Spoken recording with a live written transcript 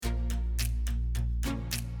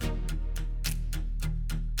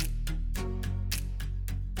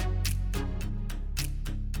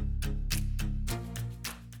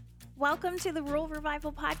Welcome to the Rural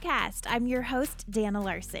Revival Podcast. I'm your host, Dana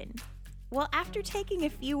Larson. Well, after taking a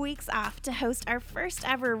few weeks off to host our first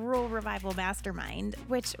ever Rural Revival Mastermind,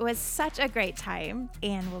 which was such a great time,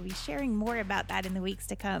 and we'll be sharing more about that in the weeks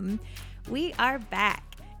to come, we are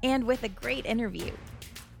back and with a great interview.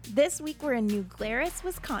 This week we're in New Glarus,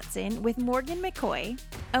 Wisconsin with Morgan McCoy,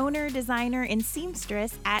 owner, designer, and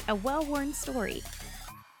seamstress at A Well-Worn Story.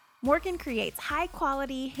 Morgan creates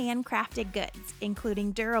high-quality, handcrafted goods,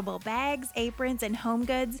 including durable bags, aprons, and home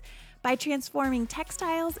goods, by transforming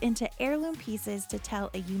textiles into heirloom pieces to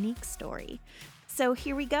tell a unique story. So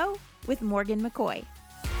here we go with Morgan McCoy.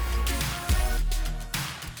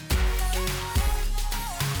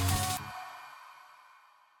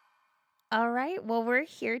 All right, well, we're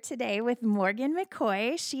here today with Morgan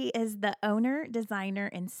McCoy. She is the owner, designer,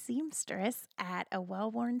 and seamstress at A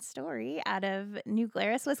Well-Worn Story out of New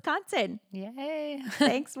Glarus, Wisconsin. Yay.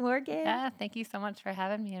 Thanks, Morgan. Yeah, thank you so much for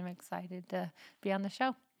having me. I'm excited to be on the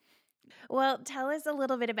show. Well, tell us a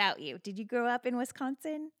little bit about you. Did you grow up in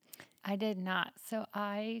Wisconsin? I did not. So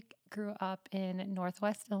I grew up in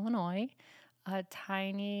Northwest Illinois, a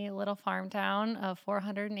tiny little farm town of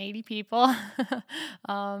 480 people,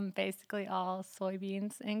 basically all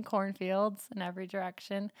soybeans and cornfields in every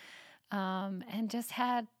direction, and just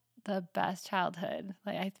had the best childhood.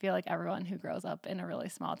 Like, I feel like everyone who grows up in a really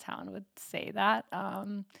small town would say that,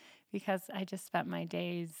 because I just spent my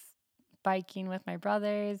days biking with my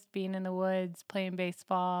brothers, being in the woods, playing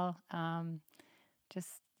baseball,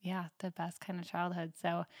 yeah, the best kind of childhood.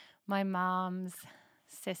 So my mom's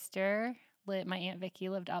sister, my Aunt Vicky,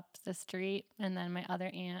 lived up the street, and then my other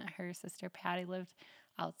aunt, her sister Patty, lived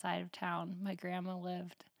outside of town. My grandma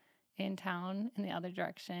lived in town in the other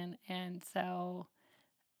direction, and so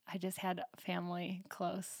I just had family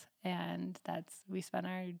close, and we spent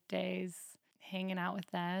our days hanging out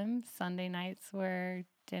with them. Sunday nights were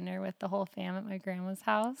dinner with the whole fam at my grandma's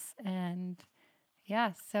house, and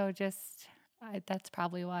yeah, so that's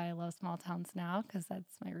probably why I love small towns now, because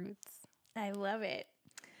that's my roots. I love it.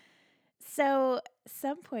 So,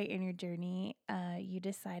 some point in your journey, you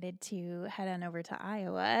decided to head on over to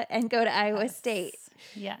Iowa and go to Iowa State.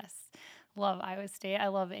 Yes. Love Iowa State. I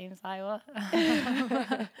love Ames, Iowa.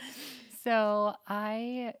 So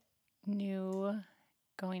I knew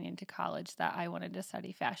going into college that I wanted to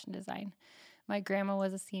study fashion design. My grandma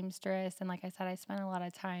was a seamstress, and like I said, I spent a lot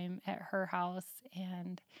of time at her house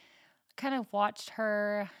and kind of watched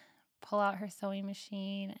her pull out her sewing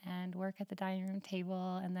machine and work at the dining room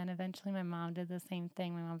table. And then eventually my mom did the same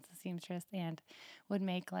thing. My mom's a seamstress and would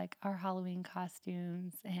make like our Halloween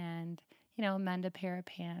costumes and, mend a pair of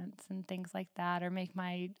pants and things like that, or make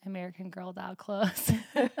my American Girl doll clothes.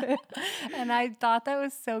 And I thought that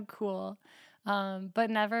was so cool. But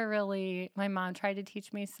never really, my mom tried to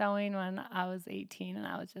teach me sewing when I was 18 and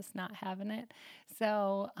I was just not having it.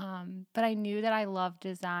 So, but I knew that I loved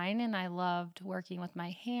design and I loved working with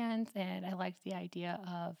my hands, and I liked the idea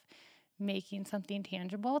of making something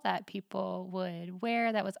tangible that people would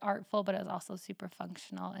wear that was artful, but it was also super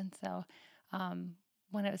functional. And so,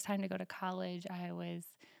 when it was time to go to college, I was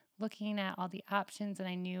looking at all the options, and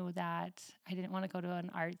I knew that I didn't want to go to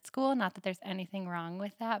an art school. Not that there's anything wrong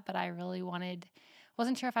with that, but I really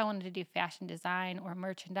wasn't sure if I wanted to do fashion design or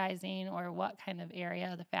merchandising or what kind of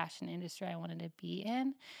area of the fashion industry I wanted to be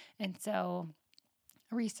in. And so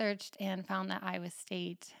I researched and found that Iowa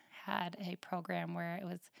State had a program where it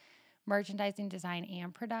was merchandising, design,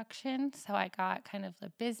 and production. So I got kind of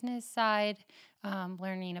the business side,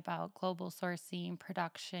 learning about global sourcing,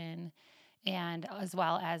 production, and as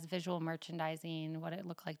well as visual merchandising, what it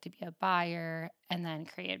looked like to be a buyer, and then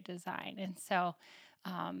creative design. And so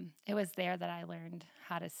it was there that I learned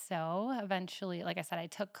how to sew. Eventually, like I said, I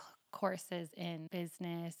took courses in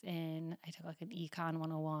business, I took like an Econ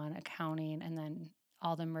 101, accounting, and then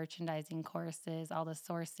all the merchandising courses, all the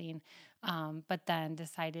sourcing, but then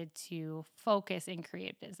decided to focus in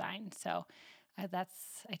creative design. So I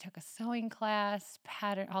took a sewing class,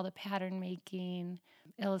 all the pattern making,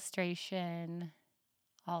 illustration,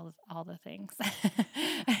 all the things.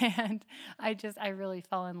 And I really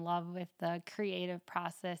fell in love with the creative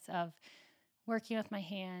process of working with my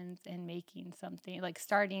hands and making something, like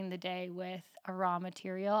starting the day with a raw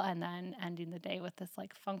material and then ending the day with this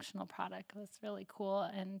like functional product was really cool,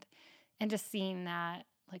 and just seeing that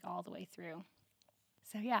like all the way through.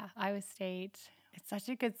 So yeah, Iowa State, it's such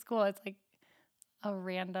a good school. It's like a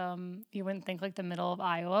random, you wouldn't think like the middle of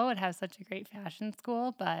Iowa would have such a great fashion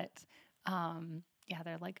school, but yeah,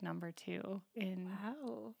 they're like number 2 in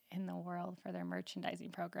the world for their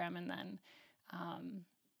merchandising program. And then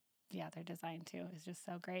yeah, their design too is just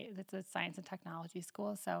so great. It's a science and technology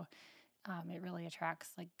school, so it really attracts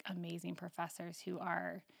like amazing professors who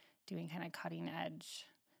are doing kind of cutting edge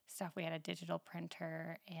stuff. We had a digital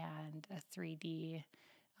printer and a 3D,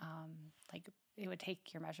 like it would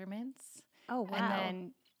take your measurements Oh, wow. and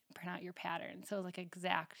then print out your pattern. So it was like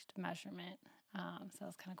exact measurement. So that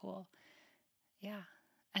was kind of cool. Yeah.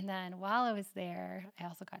 And then while I was there, I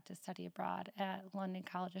also got to study abroad at London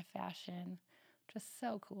College of Fashion, which was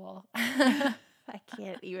so cool. I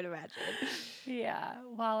can't even imagine. Yeah.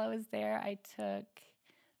 While I was there, I took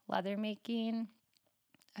leather making,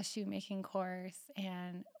 a shoemaking course,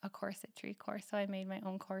 and a corsetry course. So I made my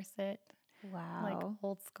own corset, like Wow.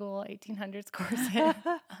 old school 1800s corset,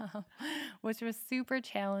 which was super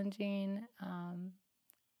challenging. Kind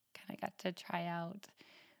of got to try out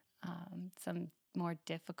some more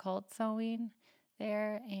difficult sewing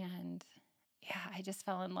there. And yeah, I just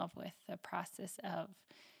fell in love with the process of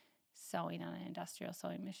sewing on an industrial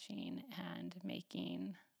sewing machine and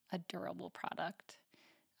making a durable product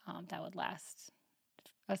that would last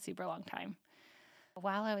a super long time.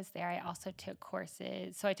 While I was there, I also took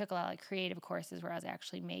courses. So I took a lot of creative courses where I was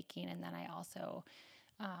actually making, and then I also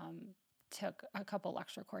took a couple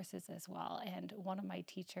lecture courses as well. And one of my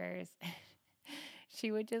teachers,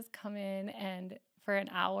 she would just come in and for an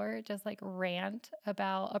hour just like rant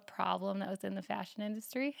about a problem that was in the fashion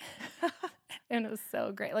industry. And it was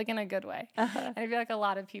so great, like in a good way. And I feel like a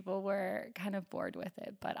lot of people were kind of bored with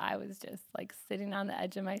it, but I was just like sitting on the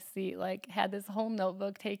edge of my seat, like had this whole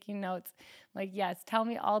notebook taking notes. Like, yes, tell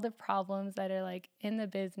me all the problems that are like in the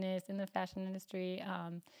business, in the fashion industry,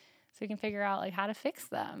 so we can figure out like how to fix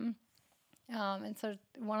them. And so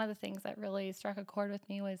one of the things that really struck a chord with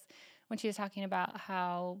me was when she was talking about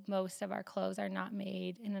how most of our clothes are not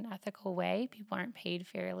made in an ethical way. People aren't paid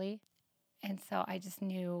fairly. And so I just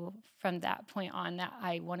knew from that point on that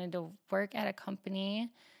I wanted to work at a company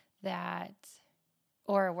that,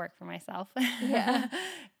 or work for myself, Yeah.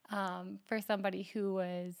 for somebody who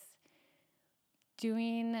was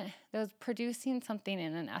producing something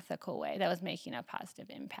in an ethical way that was making a positive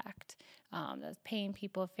impact, that was paying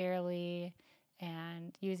people fairly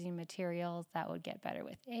and using materials that would get better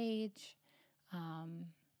with age.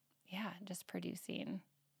 Just producing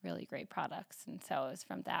really great products. And so it was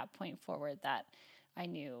from that point forward that I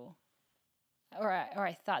knew, or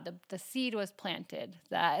I thought the seed was planted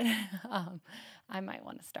that I might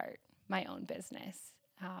want to start my own business,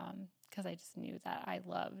 because I just knew that I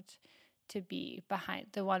loved to be behind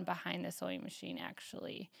the sewing machine,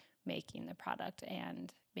 actually making the product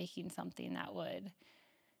and making something that would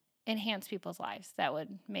enhance people's lives, that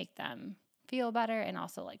would make them feel better and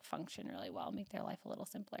also like function really well, make their life a little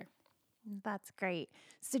simpler. That's great.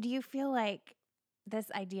 So do you feel like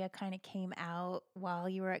this idea kind of came out while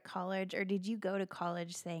you were at college, or did you go to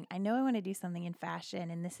college saying, I know I want to do something in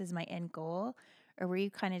fashion and this is my end goal? Or were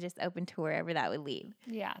you kind of just open to wherever that would lead?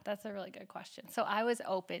 Yeah, that's a really good question. So I was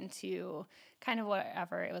open to kind of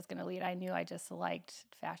whatever it was going to lead. I knew I just liked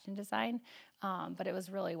fashion design, but it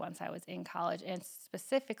was really once I was in college, and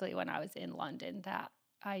specifically when I was in London, that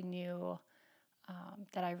I knew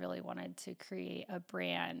that I really wanted to create a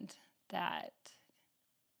brand that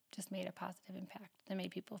just made a positive impact, that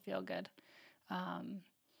made people feel good. And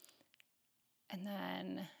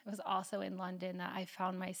then it was also in London that I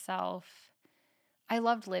found myself, I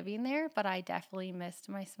loved living there, but I definitely missed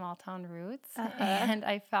my small town roots. And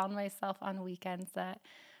I found myself on weekends that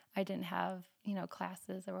I didn't have,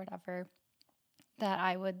 classes or whatever, that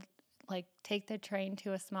I would like take the train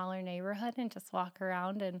to a smaller neighborhood and just walk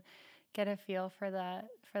around and get a feel for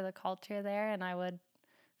the culture there. And I would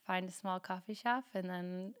find a small coffee shop, and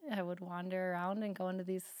then I would wander around and go into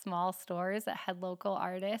these small stores that had local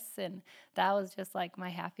artists, and that was just like my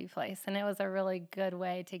happy place. And it was a really good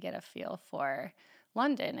way to get a feel for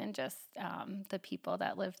London and just the people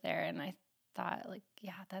that lived there. And I thought, like,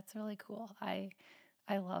 yeah, that's really cool. I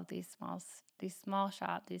love these small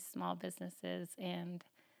shops, these small businesses, and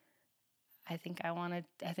I think I want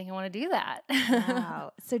to do that.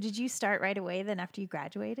 Wow. So did you start right away then after you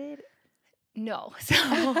graduated? No. So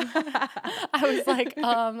I was like,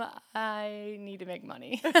 I need to make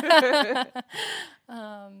money.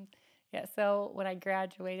 So when I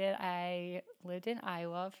graduated, I lived in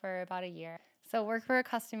Iowa for about a year. So worked for a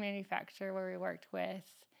custom manufacturer where we worked with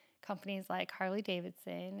companies like Harley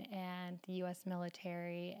Davidson and the U.S.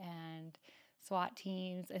 military and SWAT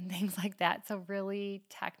teams and things like that. So really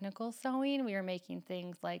technical sewing. We were making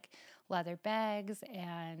things like leather bags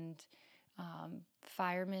and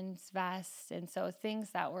fireman's vests, and so things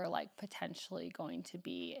that were like potentially going to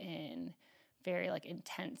be in very like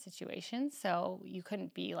intense situations. So you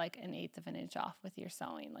couldn't be like an eighth of an inch off with your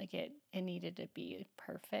sewing. Like it needed to be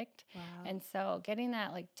perfect. Wow. And so getting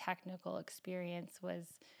that like technical experience was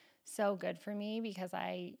so good for me because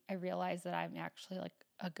I realized that I'm actually like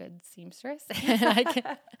a good seamstress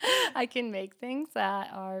and I can make things that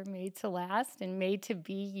are made to last and made to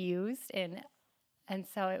be used. And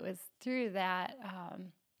so it was through that,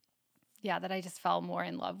 that I just fell more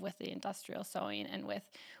in love with the industrial sewing and with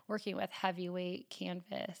working with heavyweight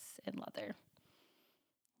canvas and leather.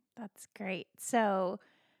 That's great. So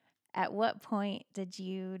at what point did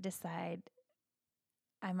you decide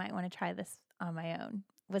I might want to try this on my own?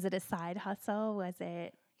 Was it a side hustle? Was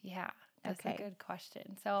it? Yeah, that's Okay. a good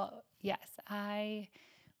question. So yes,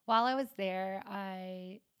 while I was there,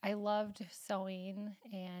 I loved sewing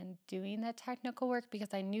and doing the technical work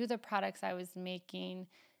because I knew the products I was making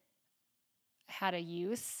had a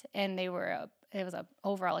use, and it was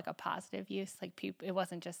overall like a positive use. Like it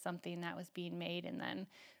wasn't just something that was being made and then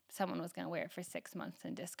someone was going to wear it for 6 months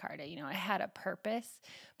and discard it. It had a purpose,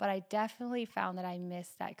 but I definitely found that I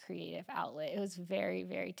missed that creative outlet. It was very,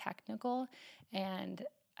 very technical, and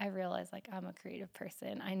I realized like I'm a creative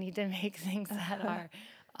person. I need to make things that are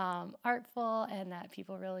artful and that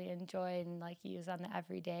people really enjoy and like use on the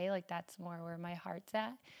everyday. Like that's more where my heart's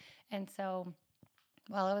at. And so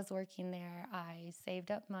while I was working there, I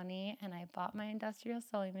saved up money and I bought my industrial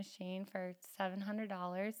sewing machine for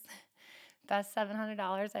 $700. Best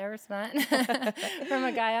 $700 I ever spent from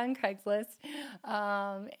a guy on Craigslist,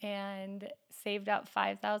 and saved up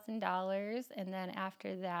 $5,000. And then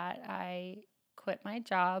after that, I quit my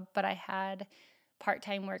job, but I had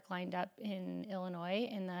part-time work lined up in Illinois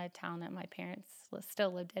in the town that my parents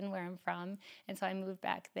still lived in, where I'm from. And so I moved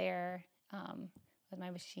back there with my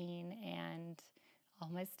machine and all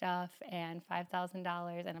my stuff and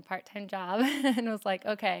 $5,000 and a part-time job and was like,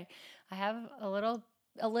 okay, I have a little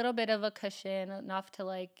bit of a cushion, enough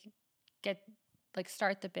to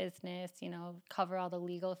start the business, cover all the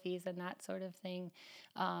legal fees and that sort of thing.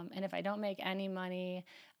 And if I don't make any money,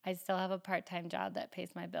 I still have a part-time job that pays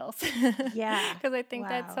my bills. Yeah. Because I think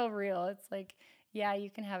that's Wow. so real. It's like, yeah, you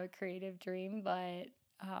can have a creative dream, but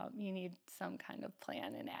you need some kind of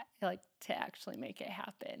plan and to actually make it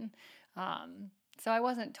happen. So I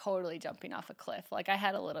wasn't totally jumping off a cliff. Like I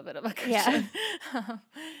had a little bit of a cushion. Yeah.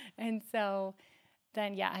 And so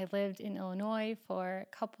then, I lived in Illinois for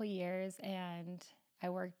a couple years and I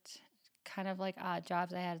worked kind of like odd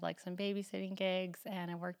jobs. I had like some babysitting gigs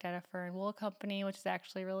and I worked at a fur and wool company, which is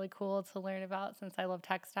actually really cool to learn about since I love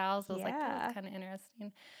textiles. It was like, that was kind of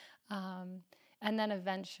interesting. And then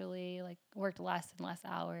eventually worked less and less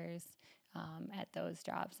hours at those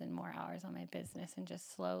jobs and more hours on my business and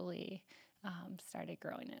just slowly started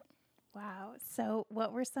growing it. Wow. So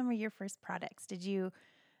what were some of your first products? Did you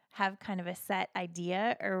have kind of a set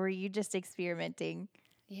idea or were you just experimenting?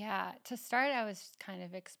 Yeah, to start, I was kind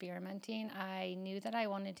of experimenting. I knew that I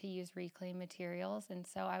wanted to use reclaimed materials, and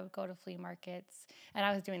so I would go to flea markets, and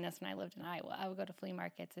I was doing this when I lived in Iowa. I would go to flea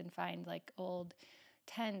markets and find like old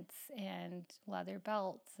tents and leather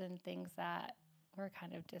belts and things that were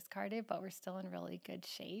kind of discarded, but were still in really good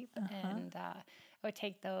shape. And I would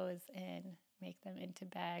take those and make them into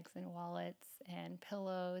bags and wallets and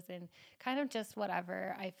pillows and kind of just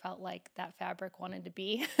whatever I felt like that fabric wanted to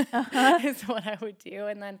be is what I would do.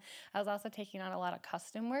 And then I was also taking on a lot of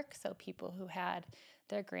custom work. So people who had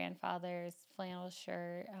their grandfather's flannel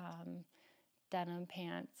shirt, denim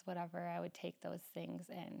pants, whatever, I would take those things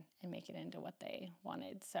and make it into what they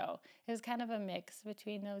wanted. So it was kind of a mix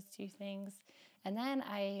between those two things. And then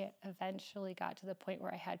I eventually got to the point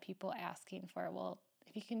where I had people asking for, well,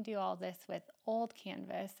 if you can do all this with old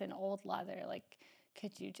canvas and old leather, like,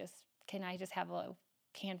 can I just have a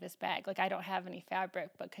canvas bag? Like, I don't have any fabric,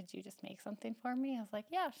 but could you just make something for me? I was like,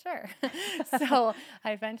 yeah, sure. So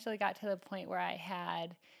I eventually got to the point where I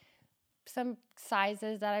had some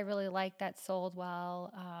sizes that I really liked that sold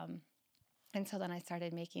well. And so then I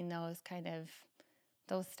started making those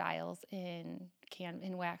styles in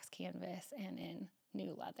wax canvas and in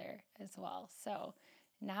new leather as well. So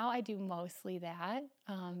now I do mostly that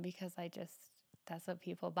because that's what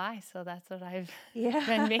people buy. So that's what I've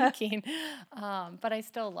been making. But I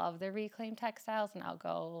still love the reclaimed textiles, and I'll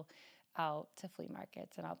go out to flea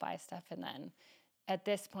markets and I'll buy stuff. And then at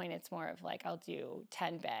this point, it's more of like I'll do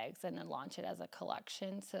 10 bags and then launch it as a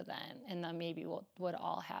collection. And then maybe would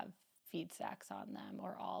all have feed sacks on them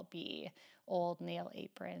or all be old nail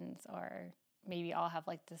aprons or maybe all have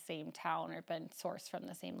like the same town or been sourced from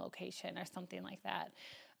the same location or something like that.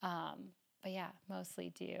 But yeah,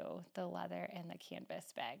 mostly do the leather and the canvas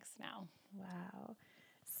bags now. Wow.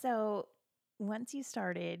 So once you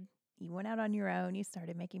started, you went out on your own, you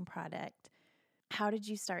started making product. How did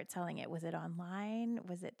you start selling it? Was it online?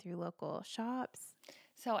 Was it through local shops?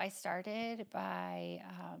 So I started by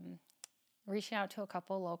reaching out to a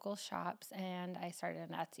couple local shops, and I started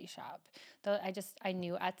an Etsy shop. Though I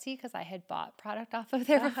knew Etsy because I had bought product off of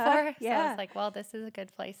there before. So I was like, well, this is a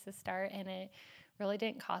good place to start, and it really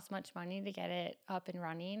didn't cost much money to get it up and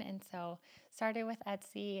running. And so started with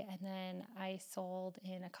Etsy, and then I sold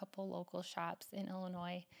in a couple local shops in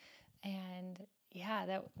Illinois. And yeah,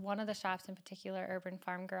 that one of the shops in particular, Urban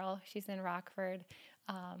Farm Girl, she's in Rockford.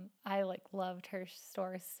 I loved her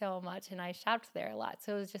store so much, and I shopped there a lot.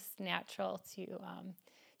 So it was just natural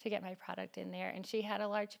to get my product in there. And she had a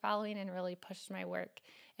large following and really pushed my work.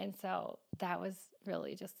 And so that was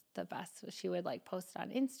really just the best. She would post on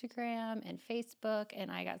Instagram and Facebook,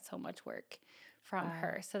 and I got so much work from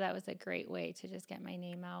her. So that was a great way to just get my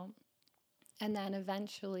name out. And then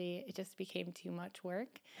eventually it just became too much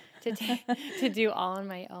work to do all on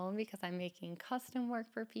my own, because I'm making custom work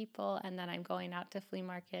for people. And then I'm going out to flea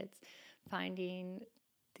markets, finding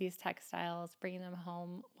these textiles, bringing them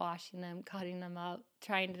home, washing them, cutting them up,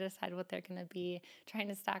 trying to decide what they're going to be, trying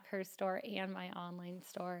to stock her store and my online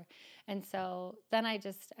store. And so then I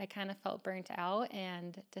kind of felt burnt out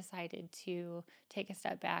and decided to take a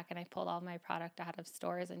step back, and I pulled all my product out of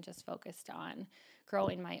stores and just focused on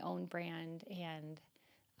growing my own brand and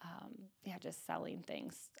just selling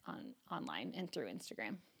things online and through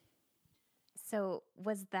Instagram. So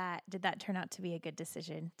did that turn out to be a good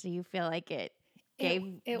decision? Do you feel like it gave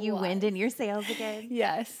you was. wind in your sails again?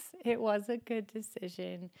 Yes, it was a good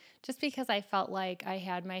decision, just because I felt like I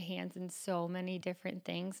had my hands in so many different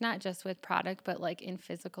things, not just with product, but in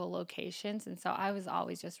physical locations. And so I was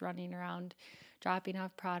always just running around, dropping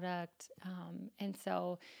off product. And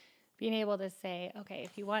so being able to say, okay,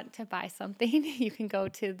 if you want to buy something, you can go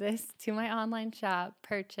to my online shop,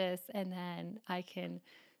 purchase, and then I can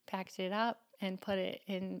package it up and put it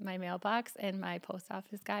in my mailbox, and my post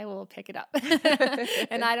office guy will pick it up.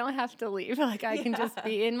 And I don't have to leave. I can just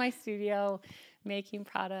be in my studio making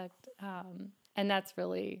product. And that's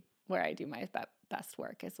really where I do my best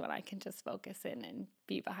work, is when I can just focus in and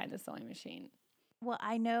be behind the sewing machine. Well,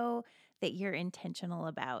 I know that you're intentional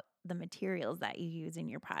about the materials that you use in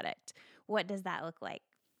your product. What does that look like?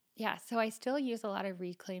 Yeah, so I still use a lot of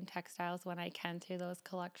reclaimed textiles when I can through those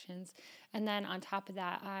collections. And then on top of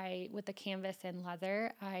that, with the canvas and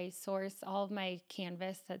leather, I source all of my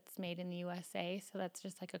canvas that's made in the USA. So that's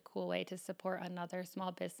just a cool way to support another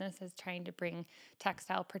small business that's trying to bring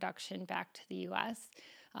textile production back to the US.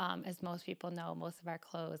 As most people know, most of our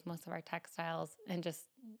clothes, most of our textiles, and just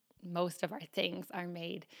most of our things are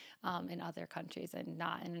made in other countries and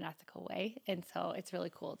not in an ethical way. And so it's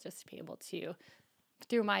really cool just to be able to,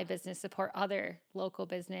 through my business, support other local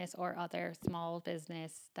business or other small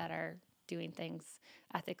business that are doing things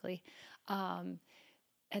ethically. And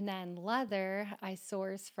then leather, I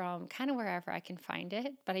source from kind of wherever I can find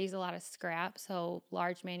it, but I use a lot of scrap. So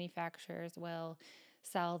large manufacturers will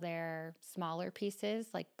sell their smaller pieces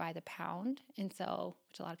by the pound, and so,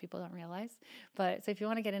 which a lot of people don't realize. But so if you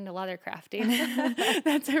want to get into leather crafting,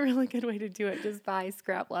 that's a really good way to do it. Just buy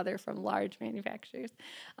scrap leather from large manufacturers.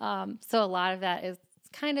 So a lot of that is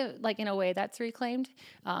kind of in a way that's reclaimed,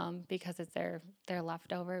 because it's their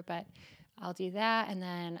leftover. But I'll do that, and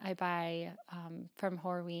then I buy from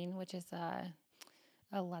Horween, which is a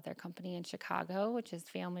leather company in Chicago, which is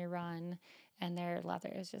family run, and their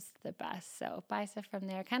leather is just the best. So buy stuff from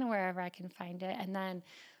there, kind of wherever I can find it. And then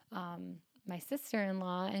my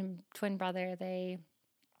sister-in-law and twin brother, they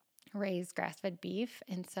raise grass-fed beef,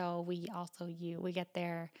 and so we get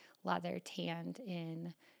their leather tanned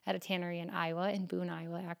at a tannery in Iowa, in Boone,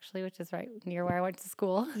 Iowa, actually, which is right near where I went to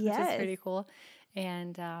school, Yes. Which is pretty cool.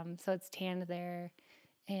 And so it's tanned there,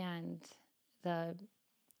 and the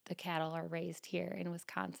cattle are raised here in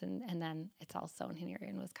Wisconsin, and then it's all sewn here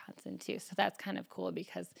in Wisconsin too. So that's kind of cool,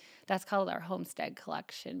 because that's called our homestead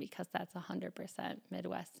collection, because that's 100%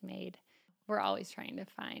 Midwest made. We're always trying to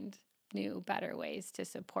find new, better ways to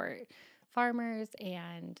support farmers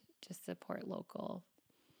and just support local.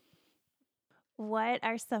 What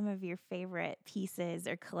are some of your favorite pieces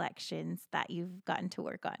or collections that you've gotten to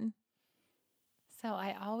work on? So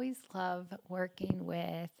I always love working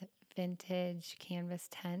with vintage canvas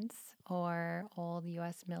tents or old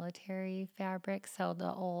U.S. military fabric. So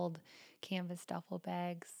the old canvas duffel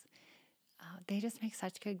bags, they just make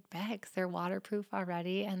such good bags. They're waterproof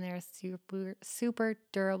already, and they're super, super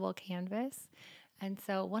durable canvas. And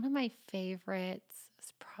so one of my favorites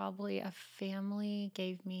is probably a family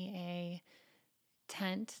gave me a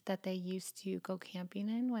tent that they used to go camping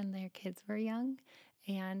in when their kids were young.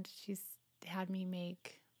 And she's had me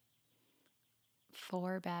make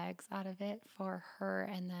 4 bags out of it for her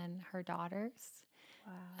and then her daughters.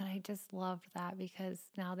 Wow. And I just loved that because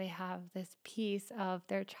now they have this piece of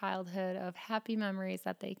their childhood of happy memories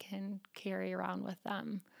that they can carry around with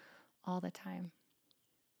them all the time.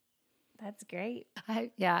 That's great.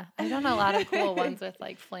 I've done a lot of cool ones with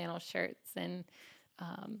like flannel shirts and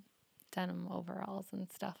denim overalls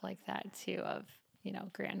and stuff like that too of,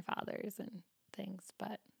 grandfathers and things.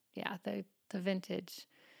 But yeah, the vintage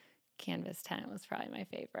canvas tent was probably my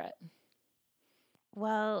favorite.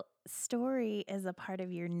 Well, story is a part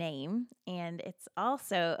of your name, and it's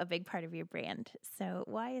also a big part of your brand. So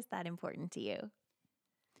why is that important to you?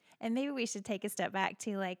 And maybe we should take a step back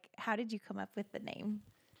to like, how did you come up with the name?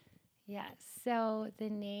 Yes. So the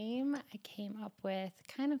name I came up with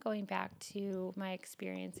kind of going back to my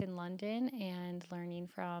experience in London and learning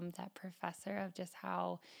from that professor of just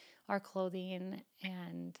how our clothing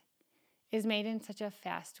and is made in such a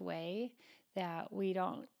fast way that we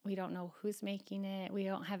don't know who's making it. We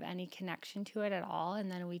don't have any connection to it at all,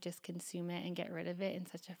 and then we just consume it and get rid of it in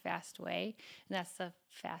such a fast way. And that's the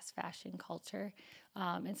fast fashion culture.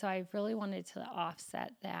 And so I really wanted to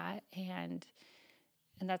offset that, and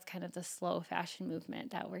that's kind of the slow fashion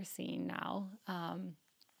movement that we're seeing now.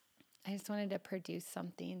 I just wanted to produce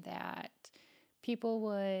something that people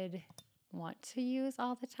would want to use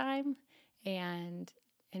all the time and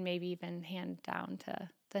maybe even hand down to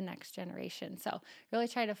the next generation. So really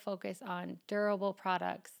try to focus on durable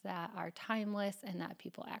products that are timeless and that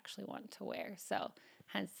people actually want to wear. So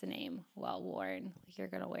hence the name Well Worn. You're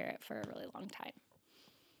going to wear it for a really long time.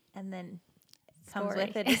 And then comes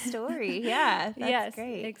with it a story. Yeah, that's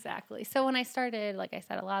great. Exactly. So when I started, like I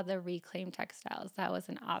said, a lot of the reclaimed textiles, that was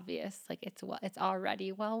an obvious, like it's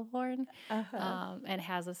already well worn and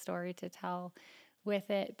has a story to tell with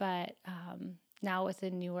it. But now with the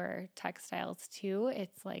newer textiles too,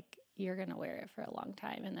 it's like you're going to wear it for a long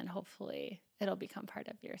time and then hopefully it'll become part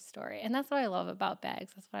of your story. And that's what I love about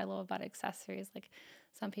bags. That's what I love about accessories. Like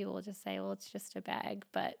some people will just say, well, it's just a bag,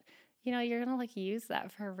 but you're going to like use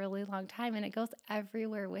that for a really long time and it goes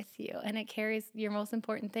everywhere with you and it carries your most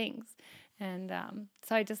important things. And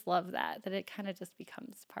so I just love that it kind of just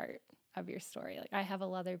becomes part of your story. Like I have a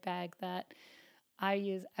leather bag that I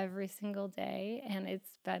use every single day and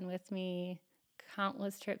it's been with me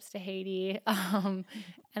countless trips to Haiti. And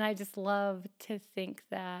I just love to think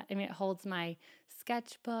that, it holds my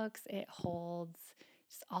sketchbooks, it holds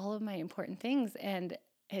just all of my important things. And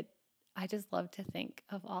I just love to think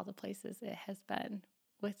of all the places it has been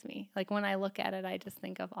with me. Like when I look at it, I just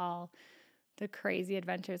think of all the crazy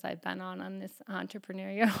adventures I've been on this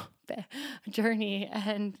entrepreneurial journey.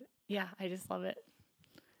 And yeah, I just love it.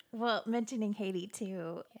 Well, mentioning Haiti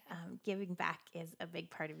too, giving back is a big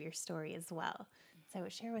part of your story as well. So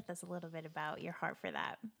share with us a little bit about your heart for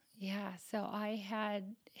that. Yeah, so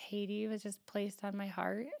Haiti was just placed on my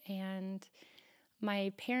heart, and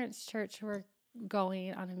my parents' church were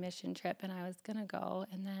going on a mission trip, and I was going to go,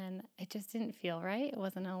 and then it just didn't feel right. It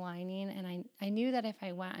wasn't aligning, and I knew that if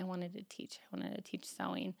I went, I wanted to teach. I wanted to teach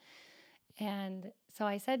sewing. And so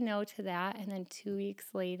I said no to that. And then 2 weeks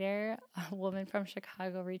later, a woman from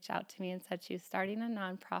Chicago reached out to me and said she was starting a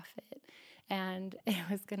nonprofit and it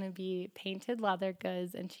was going to be painted leather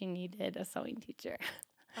goods and she needed a sewing teacher.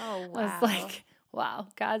 Oh, wow. I was like, wow,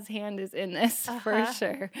 God's hand is in this for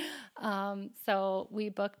sure. So we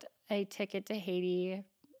booked a ticket to Haiti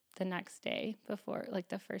the next day before, like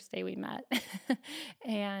the first day we met.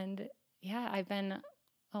 And yeah, I've been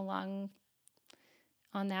along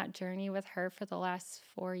on that journey with her for the last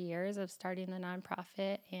 4 years of starting the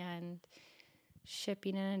nonprofit and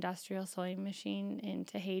shipping an industrial sewing machine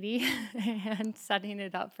into Haiti and setting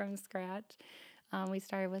it up from scratch. We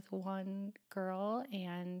started with 1 girl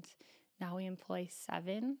and now we employ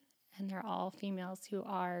 7, and they're all females who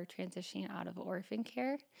are transitioning out of orphan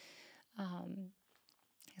care.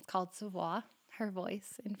 It's called Savoir, her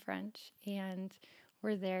voice in French, and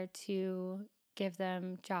we're there to give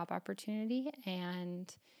them job opportunity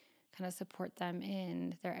and kind of support them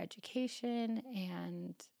in their education.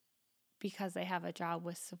 And because they have a job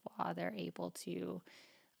with Savoir, they're able to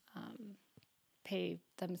pay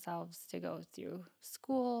themselves to go through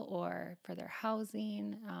school or for their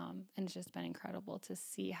housing. And it's just been incredible to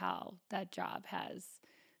see how that job has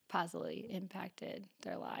positively impacted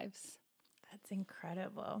their lives. That's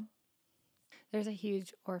incredible. There's a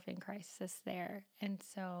huge orphan crisis there. And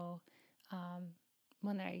so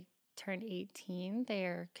when they turned 18,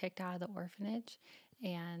 they're kicked out of the orphanage.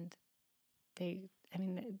 And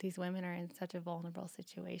these women are in such a vulnerable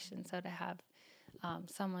situation. So to have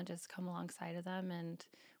someone just come alongside of them and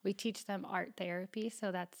we teach them art therapy.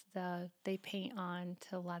 So they paint on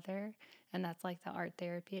to leather, and that's like the art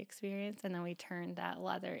therapy experience. And then we turn that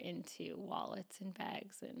leather into wallets and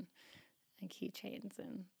bags and keychains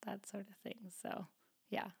and that sort of thing. So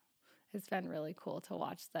yeah, it's been really cool to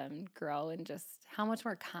watch them grow and just how much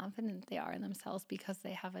more confident they are in themselves because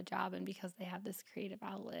they have a job and because they have this creative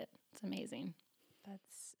outlet. It's amazing.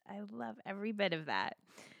 I love every bit of that.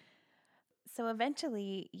 So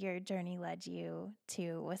eventually your journey led you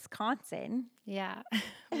to Wisconsin. Yeah,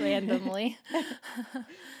 randomly.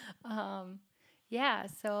 Yeah,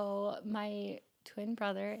 so my twin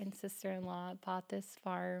brother and sister-in-law bought this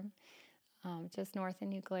farm just north of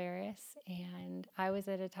New Glarus, and I was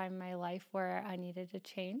at a time in my life where I needed a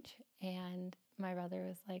change, and my brother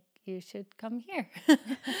was like, "You should come here."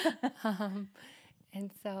 um,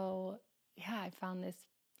 and so, yeah, I found this.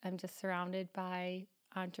 I'm just surrounded by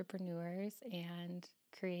entrepreneurs and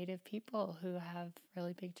creative people who have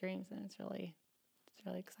really big dreams, and it's really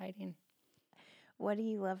exciting. What do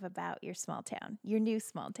you love about your small town, your new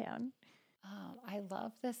small town? I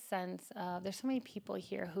love the sense of there's so many people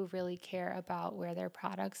here who really care about where their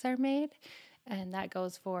products are made, and that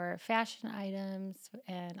goes for fashion items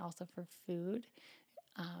and also for food.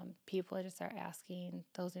 People just are asking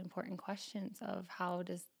those important questions of how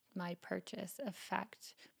does my purchase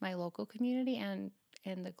affect my local community and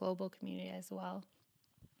the global community as well.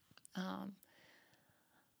 Yeah,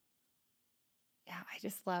 I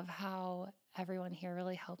just love how everyone here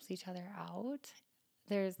really helps each other out.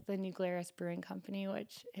 There's the New Glarus Brewing Company,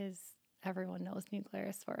 which is everyone knows New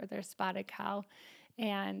Glarus for their spotted cow.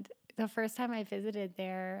 And the first time I visited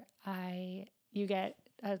there, you get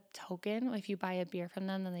a token. If you buy a beer from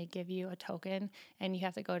them, then they give you a token and you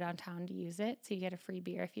have to go downtown to use it. So you get a free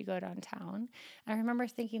beer if you go downtown. I remember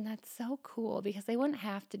thinking that's so cool because they wouldn't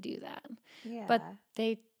have to do that. Yeah. But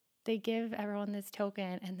they give everyone this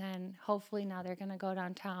token, and then hopefully now they're going to go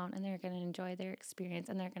downtown and they're going to enjoy their experience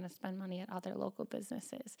and they're going to spend money at other local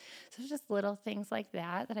businesses. So it's just little things like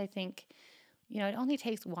that I think, it only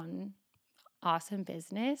takes one awesome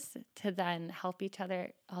business to then help each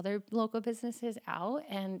other, other local businesses out,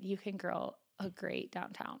 and you can grow a great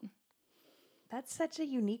downtown. That's such a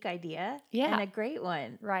unique idea. Yeah. And a great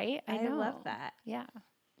one. Right? I know. love that. Yeah.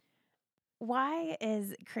 Why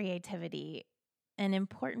is creativity an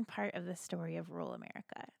important part of the story of rural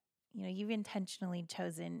America? You've intentionally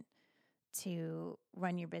chosen to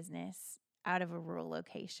run your business out of a rural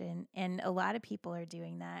location, and a lot of people are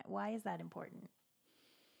doing that. Why is that important?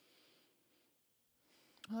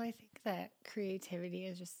 Well, I think that creativity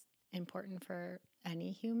is just important for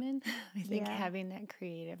any human. I think having that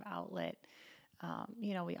creative outlet,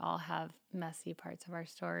 we all have messy parts of our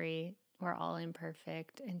story. We're all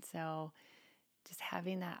imperfect. And so just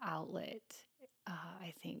having that outlet,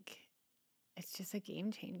 I think it's just a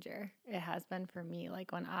game changer. It has been for me.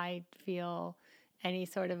 Like when I feel any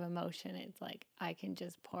sort of emotion, it's like I can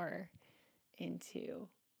just pour into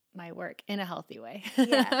my work in a healthy way.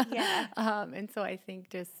 Yeah. And so I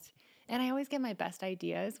think and I always get my best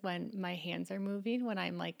ideas when my hands are moving, when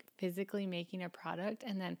I'm like physically making a product.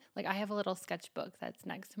 And then like I have a little sketchbook that's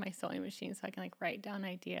next to my sewing machine so I can like write down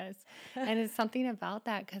ideas. And it's something about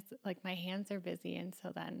that because like my hands are busy. And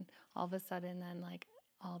so then all of a sudden then like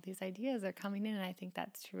all these ideas are coming in. And I think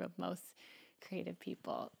that's true of most creative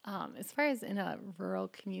people. As far as in a rural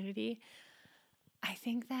community, I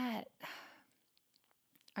think that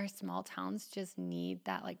our small towns just need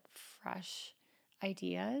that like fresh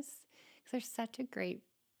ideas because there's such a great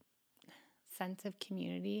sense of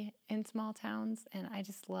community in small towns. And I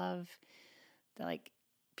just love that like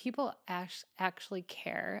people actually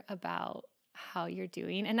care about how you're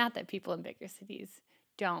doing, and not that people in bigger cities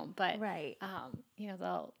don't, but right.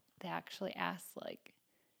 They actually ask like,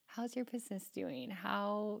 how's your business doing?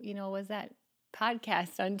 How, was that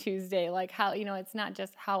podcast on Tuesday? Like how, it's not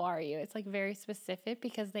just how are you? It's like very specific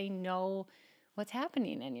because they know what's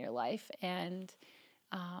happening in your life. And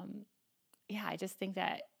I just think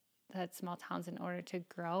that small towns, in order to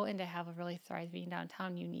grow and to have a really thriving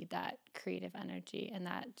downtown, you need that creative energy and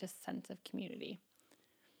that just sense of community.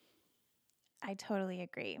 I totally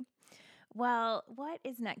agree. Well, what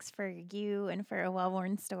is next for you and for A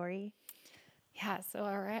Well-Worn Story? Yeah, so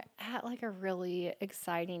we're at like a really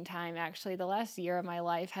exciting time. Actually, the last year of my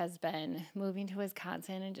life has been moving to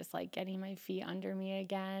Wisconsin and just like getting my feet under me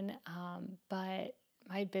again. But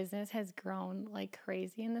my business has grown like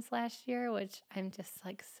crazy in this last year, which I'm just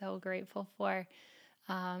like so grateful for.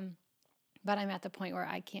 But I'm at the point where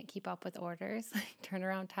I can't keep up with orders.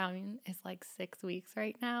 Turnaround time is like 6 weeks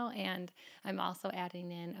right now. And I'm also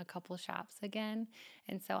adding in a couple shops again.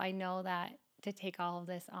 And so I know that to take all of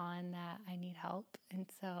this on that I need help. And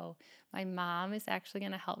so my mom is actually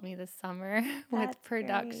going to help me this summer with That's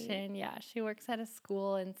production. great. Yeah, she works at a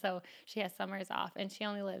school, and so she has summers off, and she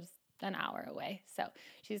only lives an hour away. So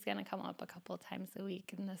she's going to come up a couple times a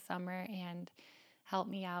week in the summer and help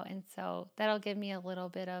me out. And so that'll give me a little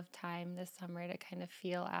bit of time this summer to kind of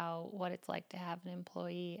feel out what it's like to have an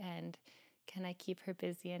employee, and can I keep her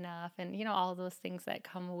busy enough? And, all those things that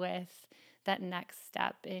come with that next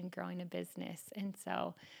step in growing a business. And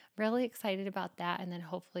so really excited about that. And then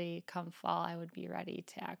hopefully come fall, I would be ready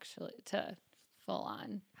to full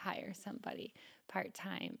on hire somebody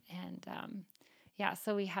part-time. And,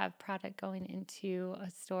 so we have product going into a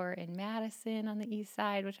store in Madison on the east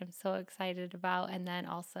side, which I'm so excited about. And then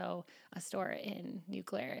also a store in New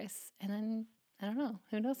Glarus. And then, I don't know,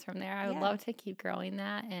 who knows from there? I would love to keep growing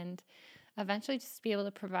that and eventually just be able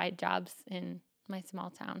to provide jobs in my small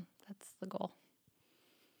town. That's the goal.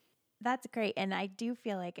 That's great. And I do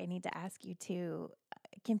feel like I need to ask you too,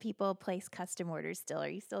 can people place custom orders still? Are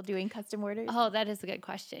you still doing custom orders? Oh, that is a good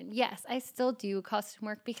question. Yes, I still do custom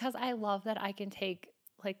work because I love that I can take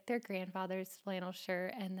like their grandfather's flannel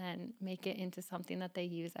shirt and then make it into something that they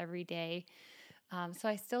use every day. So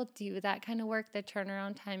I still do that kind of work. The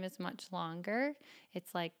turnaround time is much longer.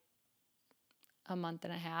 It's like a month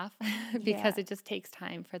and a half because it just takes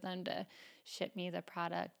time for them to ship me the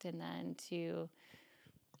product and then to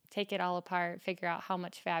take it all apart, figure out how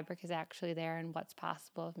much fabric is actually there and what's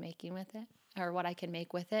possible of making with it or what I can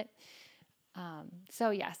make with it. So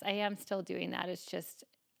yes, I am still doing that. It's just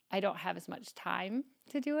I don't have as much time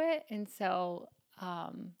to do it. And so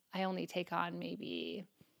I only take on maybe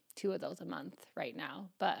 2 of those a month right now.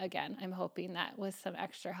 But again, I'm hoping that with some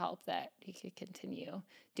extra help that you could continue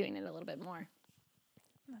doing it a little bit more.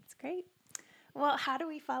 That's great. Well, how do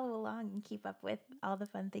we follow along and keep up with all the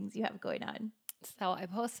fun things you have going on? So I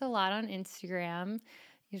post a lot on Instagram,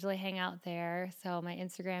 usually hang out there. So my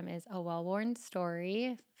Instagram is a well-worn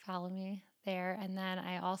story. Follow me there. And then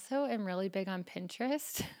I also am really big on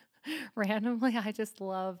Pinterest. Randomly, I just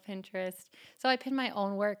love Pinterest. So I pin my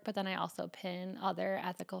own work, but then I also pin other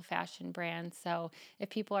ethical fashion brands. So if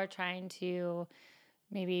people are trying to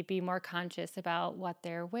maybe be more conscious about what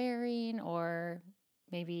they're wearing, or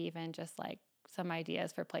maybe even just like some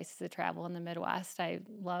ideas for places to travel in the Midwest, I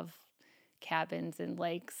love cabins and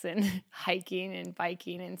lakes and hiking and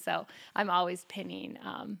biking. And so I'm always pinning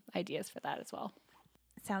ideas for that as well.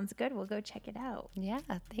 Sounds good. We'll go check it out. Yeah,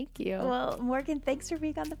 thank you. Well, Morgan, thanks for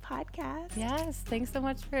being on the podcast. Yes, thanks so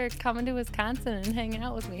much for coming to Wisconsin and hanging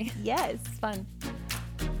out with me. Yes. It's fun.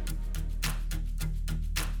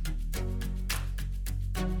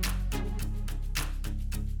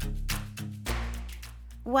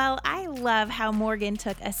 Well, I love how Morgan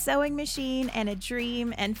took a sewing machine and a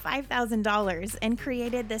dream and $5,000 and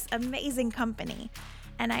created this amazing company.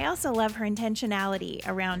 And I also love her intentionality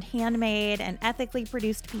around handmade and ethically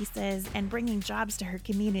produced pieces and bringing jobs to her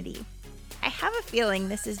community. I have a feeling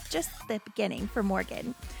this is just the beginning for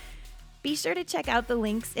Morgan. Be sure to check out the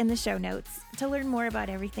links in the show notes to learn more about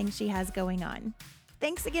everything she has going on.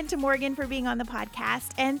 Thanks again to Morgan for being on the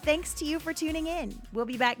podcast, and thanks to you for tuning in. We'll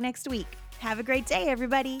be back next week. Have a great day,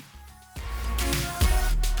 everybody.